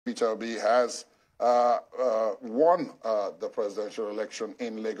Peter Obi has won the presidential election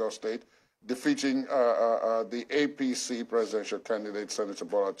in Lagos State, defeating the APC presidential candidate, Senator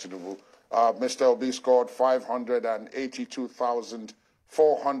Bola Tinubu. Mr. Obi scored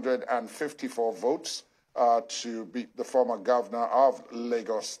 582,454 votes to beat the former governor of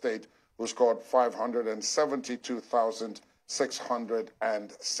Lagos State, who scored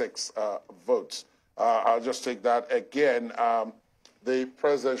 572,606 votes. I'll just take that again. The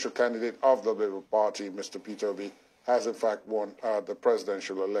presidential candidate of the Labour Party, Mr. Peter Obi, has in fact won the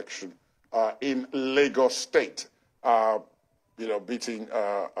presidential election in Lagos State, beating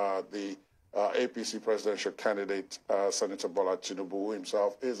the APC presidential candidate, Senator Bola Tinubu, who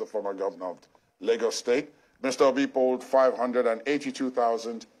himself is a former governor of Lagos State. Mr. Obi polled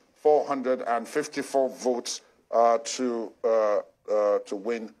 582,454 votes to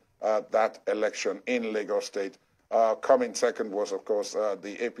win that election in Lagos State. Coming second was, of course,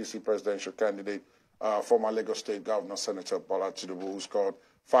 the APC presidential candidate, former Lagos State Governor Senator Bola Tinubu, who scored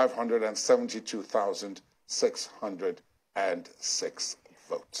 572,606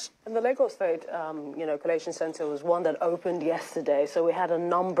 votes. And the Lagos State, Collation Center was one that opened yesterday. So we had a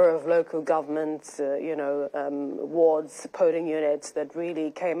number of local governments, wards, polling units that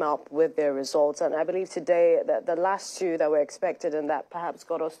really came up with their results. And I believe today that the last two that were expected and that perhaps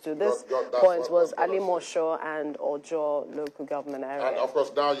got us to this point was Ali Mosho and Ojo local government area. And of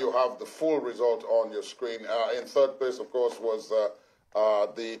course, now you have the full result on your screen. In third place, of course, was the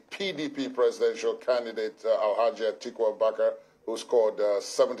PDP presidential candidate, Alhaji Atiku Abubakar, who scored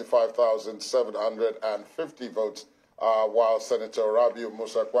 75,750 votes, while Senator Rabiu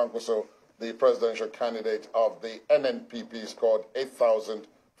Musa Kwankwaso, the presidential candidate of the NNPP, scored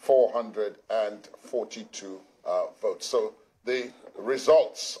 8,442 votes. So the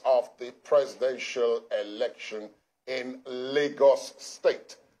results of the presidential election in Lagos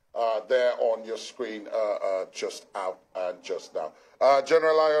State, there on your screen, just out and just now.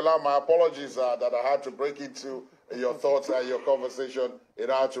 General Ayola, my apologies that I had to break into your thoughts and your conversation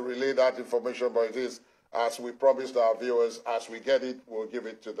in order to relay that information, but it is, as we promised our viewers, as we get it, we'll give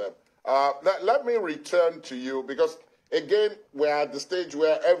it to them. Let me return to you, because, again, we're at the stage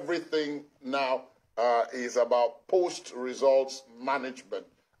where everything now is about post-results management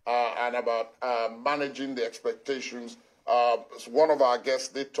and about managing the expectations. One of our guests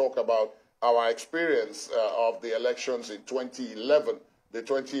did talk about our experience of the elections in 2011, the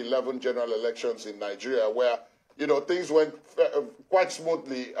 2011 general elections in Nigeria, where things went quite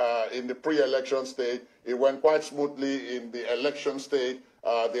smoothly in the pre-election stage. It went quite smoothly in the election stage.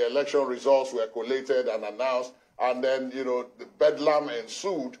 The election results were collated and announced, and then the bedlam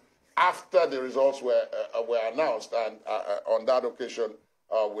ensued after the results were announced. And on that occasion,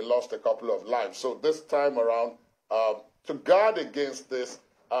 we lost a couple of lives. So this time around, to guard against this,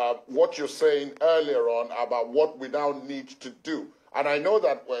 what you're saying earlier on about what we now need to do. And I know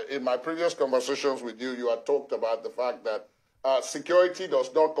that in my previous conversations with you, you had talked about the fact that security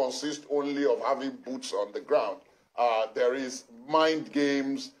does not consist only of having boots on the ground. There is mind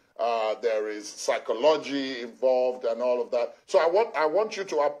games, there is psychology involved and all of that. So I want you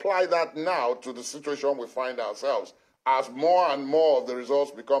to apply that now to the situation we find ourselves. As more and more of the results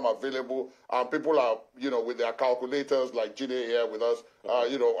become available, and people are, with their calculators, like Jide here with us,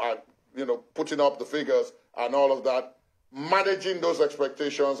 putting up the figures and all of that, managing those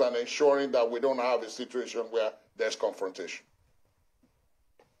expectations and ensuring that we don't have a situation where there's confrontation.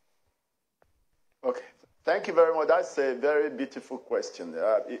 Okay, thank you very much. That's a very beautiful question.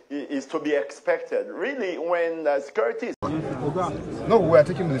 It is to be expected. Really, when security is... No, we are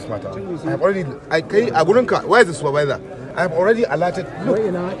taking this matter. I have already... Where is the supervisor? I have already alerted... Look.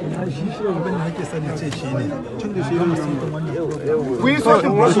 We saw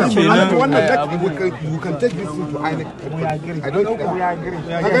him. We can take this into INEC. I don't think...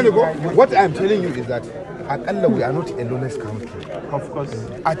 What I'm telling you is that we are not a lawless country. Of course.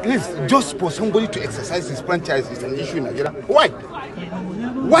 At least just for somebody to exercise his franchise is an issue in Nigeria. Why?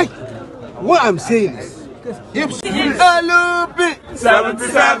 Why? What I'm saying is, if 77,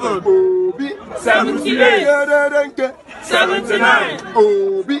 78, 79, 80,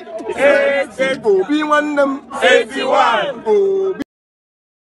 81.